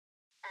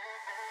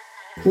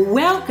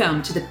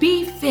Welcome to the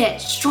Be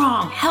Fit,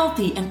 Strong,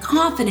 Healthy, and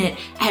Confident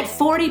at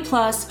 40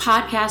 Plus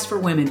podcast for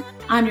women.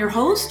 I'm your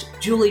host,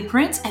 Julie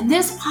Prince, and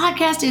this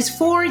podcast is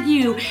for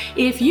you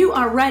if you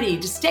are ready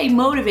to stay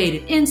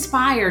motivated,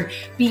 inspired,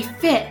 be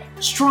fit,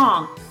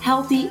 strong,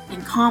 healthy,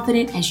 and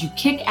confident as you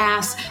kick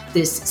ass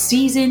this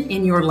season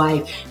in your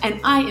life.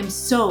 And I am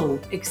so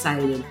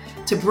excited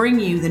to bring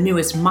you the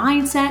newest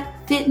mindset,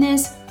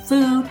 fitness,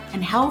 food,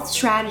 and health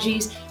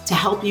strategies to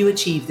help you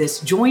achieve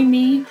this. Join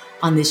me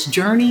on this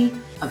journey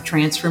of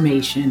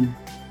transformation.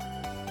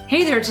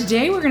 Hey there,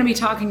 today we're going to be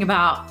talking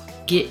about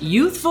get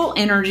youthful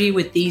energy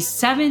with these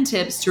 7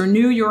 tips to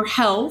renew your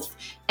health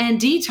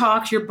and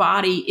detox your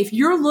body. If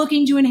you're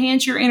looking to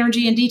enhance your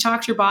energy and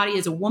detox your body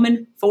as a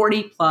woman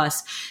 40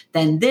 plus,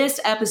 then this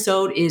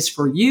episode is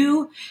for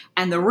you.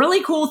 And the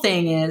really cool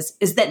thing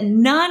is that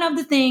none of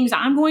the things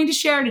I'm going to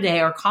share today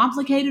are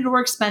complicated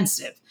or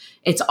expensive.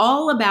 It's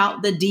all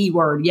about the D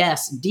word.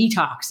 Yes,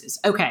 detoxes.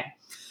 Okay.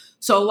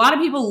 So a lot of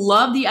people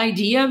love the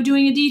idea of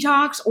doing a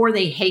detox or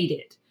they hate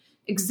it.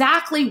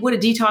 Exactly what a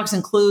detox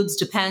includes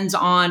depends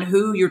on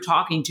who you're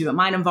talking to. It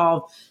might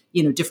involve,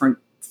 different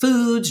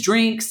foods,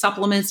 drinks,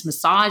 supplements,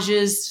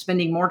 massages,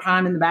 spending more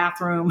time in the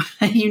bathroom,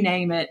 you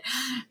name it.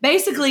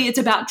 Basically, it's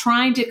about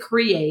trying to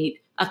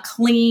create a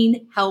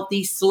clean,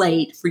 healthy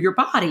slate for your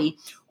body,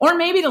 or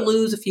maybe to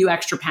lose a few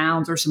extra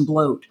pounds or some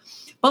bloat.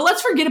 But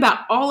let's forget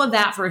about all of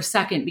that for a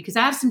second because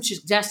I have some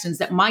suggestions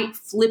that might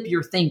flip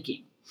your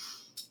thinking.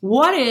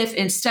 What if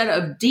instead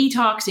of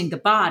detoxing the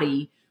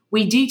body,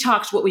 we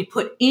detox what we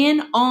put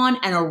in, on,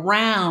 and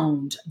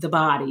around the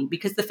body?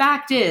 Because the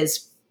fact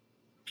is,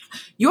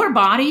 your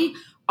body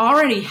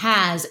already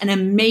has an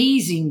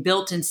amazing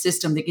built-in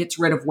system that gets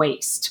rid of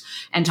waste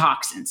and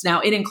toxins. Now,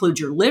 it includes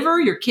your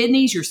liver, your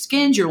kidneys, your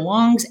skin, your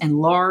lungs,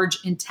 and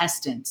large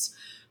intestines.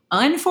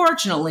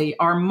 Unfortunately,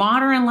 our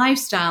modern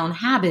lifestyle and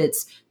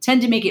habits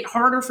tend to make it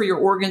harder for your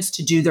organs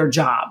to do their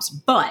jobs.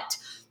 But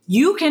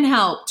you can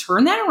help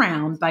turn that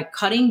around by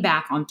cutting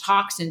back on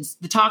toxins,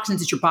 the toxins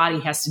that your body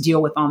has to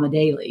deal with on the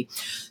daily.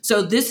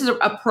 So this is an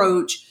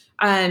approach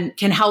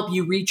can help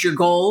you reach your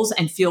goals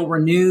and feel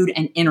renewed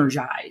and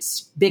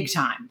energized big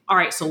time. All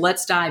right, so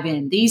let's dive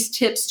in. These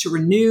tips to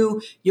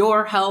renew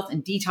your health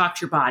and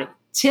detox your body.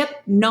 Tip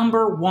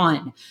number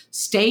 1,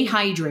 stay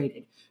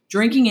hydrated.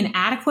 Drinking an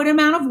adequate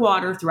amount of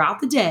water throughout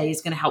the day is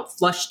going to help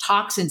flush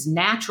toxins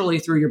naturally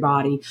through your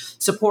body,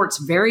 supports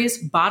various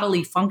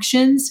bodily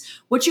functions.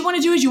 What you want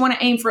to do is you want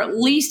to aim for at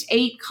least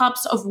 8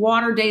 cups of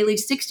water daily,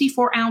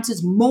 64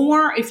 ounces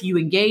more if you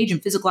engage in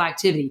physical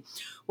activity.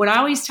 What I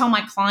always tell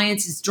my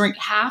clients is drink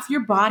half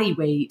your body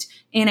weight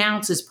in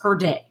ounces per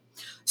day.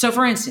 So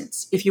for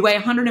instance, if you weigh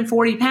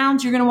 140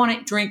 pounds, you're going to want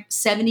to drink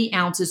 70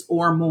 ounces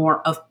or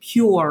more of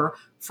pure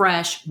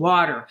fresh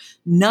water.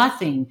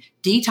 Nothing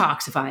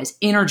detoxifies,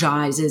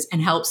 energizes,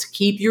 and helps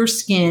keep your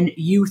skin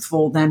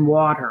youthful than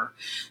water.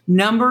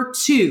 Number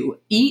 2,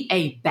 eat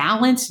a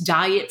balanced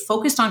diet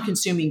focused on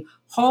consuming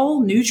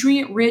whole,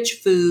 nutrient-rich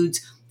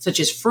foods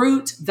such as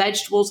fruits,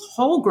 vegetables,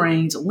 whole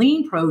grains,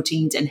 lean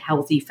proteins, and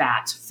healthy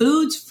fats.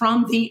 Foods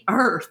from the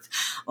earth.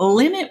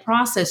 Limit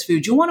processed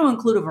foods. You want to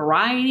include a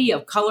variety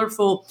of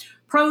colorful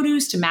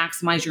produce to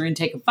maximize your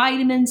intake of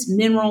vitamins,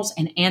 minerals,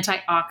 and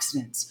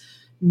antioxidants.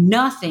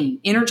 Nothing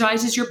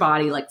energizes your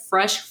body like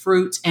fresh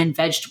fruits and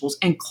vegetables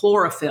and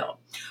chlorophyll,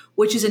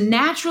 which is a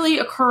naturally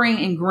occurring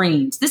in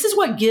greens. This is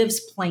what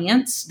gives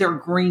plants their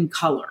green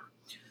color.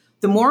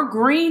 The more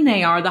green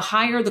they are, the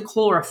higher the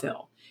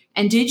chlorophyll.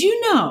 And did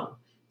you know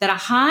that a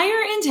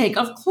higher intake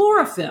of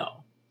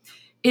chlorophyll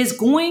is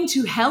going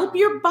to help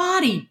your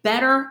body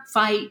better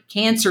fight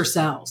cancer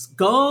cells?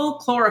 Go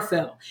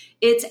chlorophyll.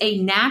 It's a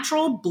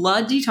natural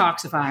blood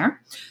detoxifier.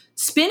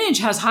 Spinach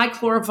has high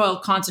chlorophyll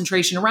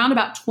concentration, around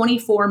about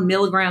 24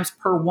 milligrams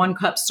per 1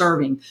 cup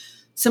serving.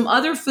 Some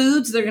other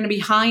foods that are going to be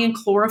high in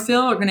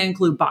chlorophyll are going to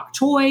include bok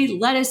choy,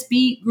 lettuce,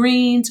 beet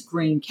greens,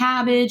 green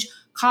cabbage,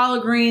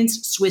 collard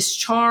greens, Swiss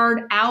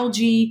chard,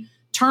 algae,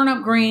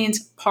 turnip greens,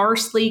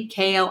 parsley,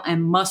 kale,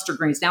 and mustard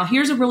greens. Now,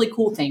 here's a really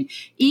cool thing.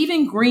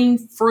 Even green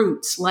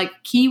fruits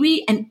like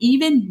kiwi and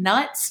even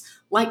nuts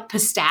like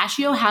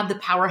pistachio have the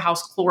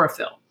powerhouse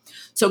chlorophyll.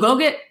 So go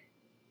get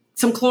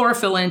some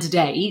chlorophyll in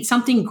today. Eat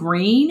something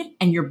green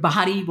and your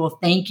body will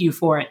thank you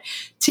for it.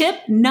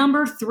 Tip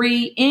number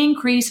 3,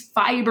 increase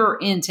fiber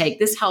intake.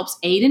 This helps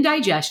aid in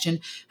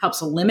digestion,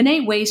 helps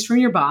eliminate waste from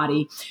your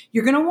body.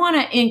 You're going to want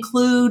to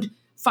include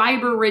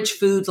fiber-rich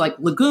foods like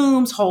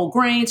legumes, whole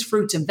grains,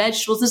 fruits, and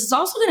vegetables. This is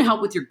also going to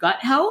help with your gut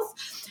health.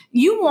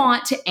 You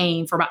want to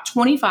aim for about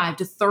 25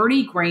 to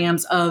 30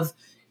 grams of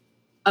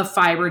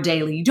fiber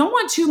daily. You don't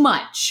want too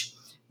much.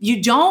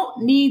 You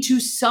don't need to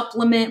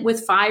supplement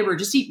with fiber.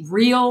 Just eat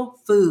real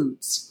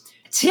foods.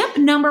 Tip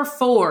number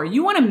 4,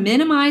 you want to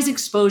minimize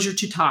exposure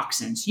to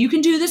toxins. You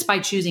can do this by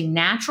choosing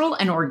natural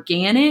and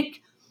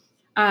organic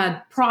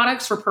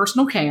products for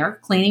personal care,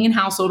 cleaning and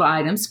household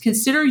items.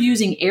 Consider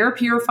using air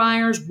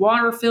purifiers,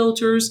 water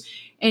filters,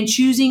 and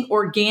choosing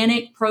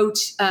organic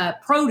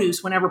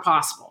produce whenever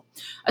possible,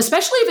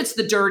 especially if it's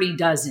the dirty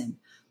dozen.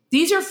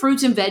 These are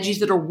fruits and veggies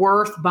that are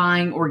worth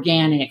buying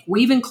organic.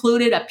 We've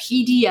included a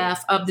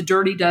PDF of the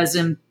Dirty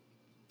Dozen,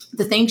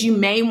 the things you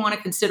may want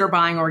to consider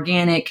buying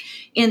organic,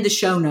 in the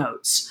show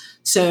notes.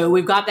 So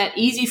we've got that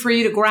easy for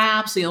you to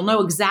grab, so you'll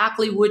know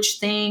exactly which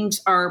things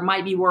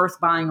might be worth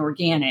buying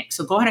organic.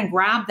 So go ahead and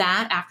grab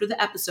that after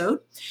the episode.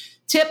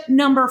 Tip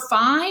number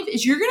 5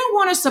 is you're going to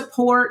want to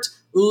support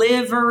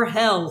liver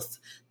health.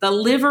 The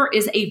liver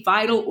is a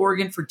vital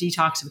organ for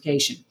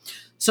detoxification.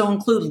 So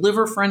include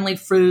liver-friendly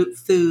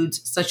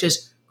foods such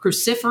as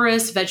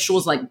cruciferous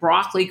vegetables like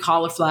broccoli,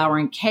 cauliflower,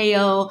 and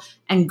kale,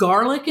 and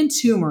garlic and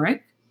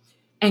turmeric,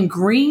 and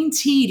green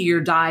tea to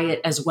your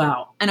diet as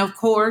well. And of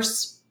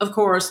course,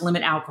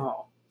 limit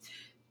alcohol.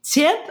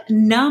 Tip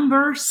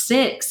number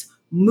 6,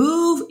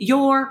 move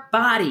your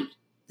body.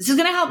 This is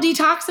going to help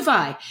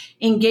detoxify.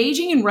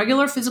 Engaging in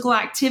regular physical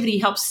activity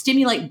helps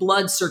stimulate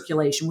blood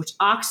circulation, which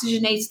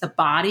oxygenates the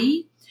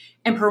body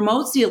and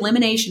promotes the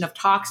elimination of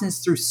toxins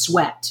through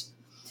sweat.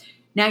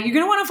 Now, you're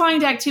going to want to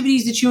find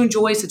activities that you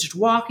enjoy, such as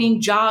walking,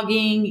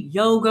 jogging,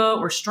 yoga,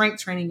 or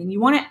strength training, and you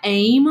want to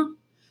aim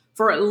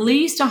for at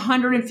least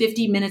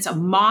 150 minutes of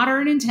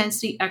moderate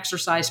intensity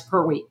exercise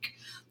per week.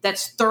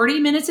 That's 30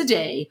 minutes a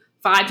day,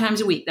 5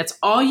 times a week. That's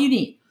all you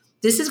need.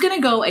 This is going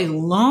to go a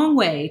long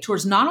way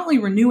towards not only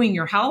renewing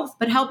your health,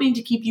 but helping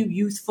to keep you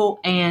youthful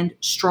and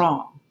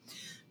strong.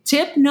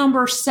 Tip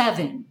number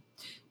 7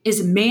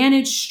 is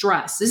manage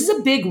stress. This is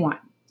a big one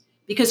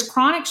because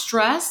chronic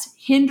stress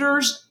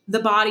hinders the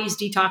body's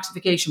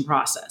detoxification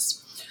process.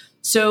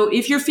 So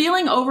if you're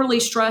feeling overly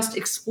stressed,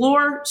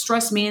 explore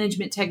stress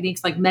management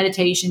techniques like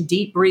meditation,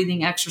 deep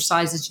breathing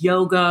exercises,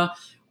 yoga,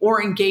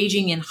 or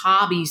engaging in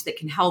hobbies that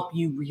can help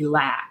you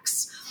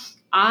relax.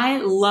 I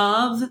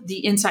love the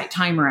Insight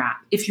Timer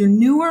app. If you're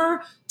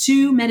newer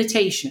to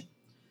meditation,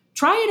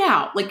 try it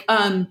out.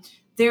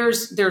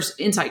 There's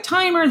Insight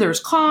Timer, there's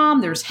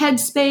Calm, there's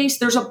Headspace.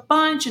 There's a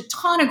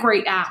ton of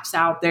great apps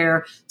out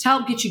there to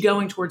help get you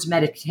going towards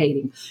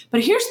meditating.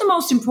 But here's the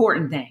most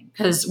important thing,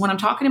 because when I'm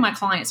talking to my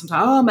clients,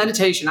 sometimes,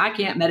 meditation, I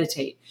can't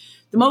meditate.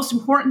 The most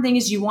important thing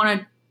is you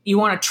want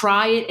to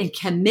try it and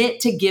commit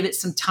to give it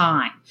some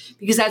time,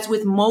 because as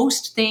with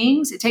most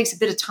things, it takes a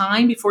bit of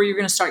time before you're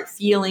going to start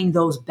feeling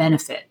those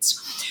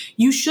benefits.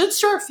 You should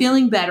start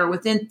feeling better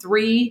within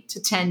 3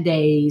 to 10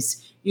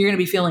 days. You're going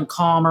to be feeling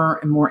calmer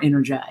and more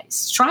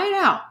energized. Try it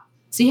out.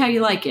 See how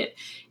you like it.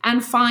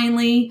 And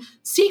finally,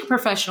 seek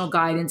professional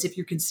guidance if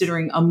you're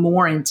considering a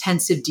more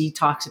intensive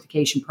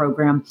detoxification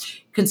program.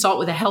 Consult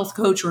with a health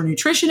coach or a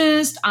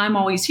nutritionist. I'm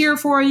always here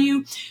for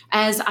you,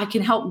 as I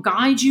can help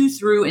guide you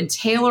through and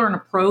tailor an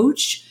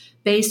approach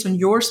based on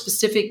your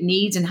specific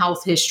needs and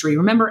health history.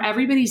 Remember,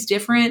 everybody's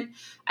different,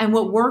 and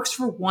what works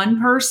for one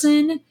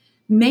person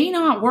may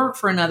not work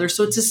for another.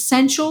 So it's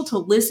essential to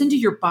listen to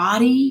your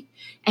body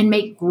and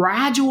make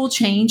gradual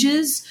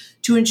changes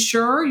to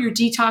ensure your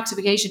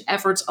detoxification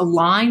efforts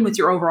align with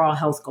your overall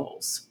health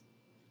goals.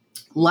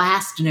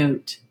 Last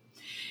note,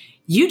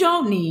 you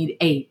don't need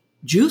a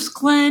juice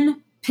cleanse,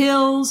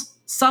 pills,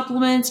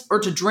 supplements,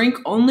 or to drink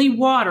only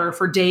water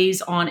for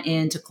days on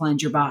end to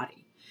cleanse your body.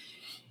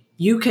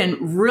 You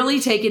can really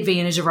take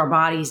advantage of our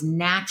body's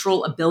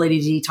natural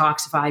ability to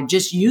detoxify.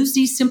 Just use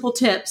these simple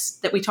tips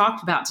that we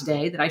talked about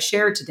today, that I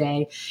shared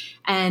today.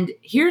 And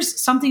here's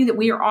something that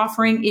we are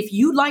offering. If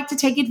you'd like to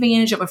take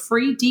advantage of a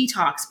free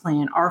detox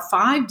plan, our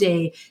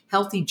 5-day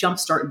healthy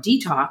jumpstart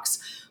detox,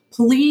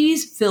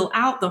 please fill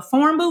out the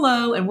form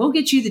below and we'll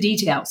get you the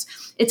details.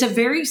 It's a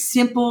very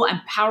simple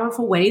and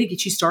powerful way to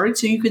get you started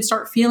so you can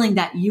start feeling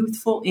that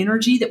youthful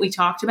energy that we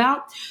talked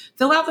about.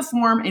 Fill out the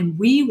form and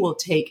we will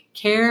take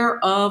care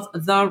of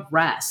the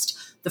rest.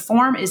 The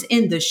form is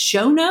in the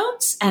show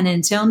notes. And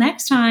until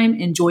next time,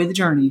 enjoy the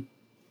journey.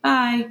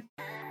 Bye.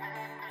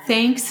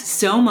 Thanks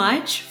so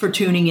much for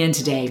tuning in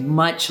today.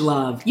 Much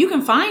love. You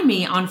can find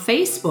me on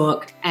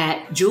Facebook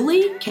at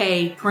Julie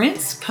K.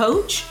 Prince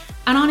Coach,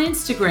 and on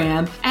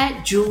Instagram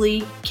at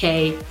Julie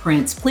K.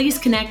 Prince. Please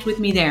connect with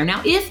me there.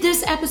 Now, if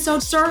this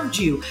episode served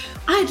you,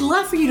 I'd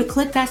love for you to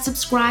click that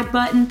subscribe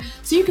button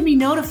so you can be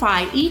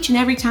notified each and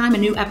every time a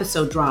new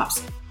episode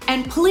drops.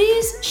 And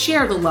please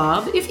share the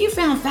love. If you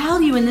found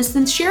value in this,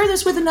 then share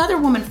this with another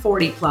woman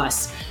 40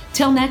 plus.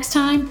 Till next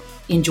time,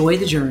 enjoy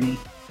the journey.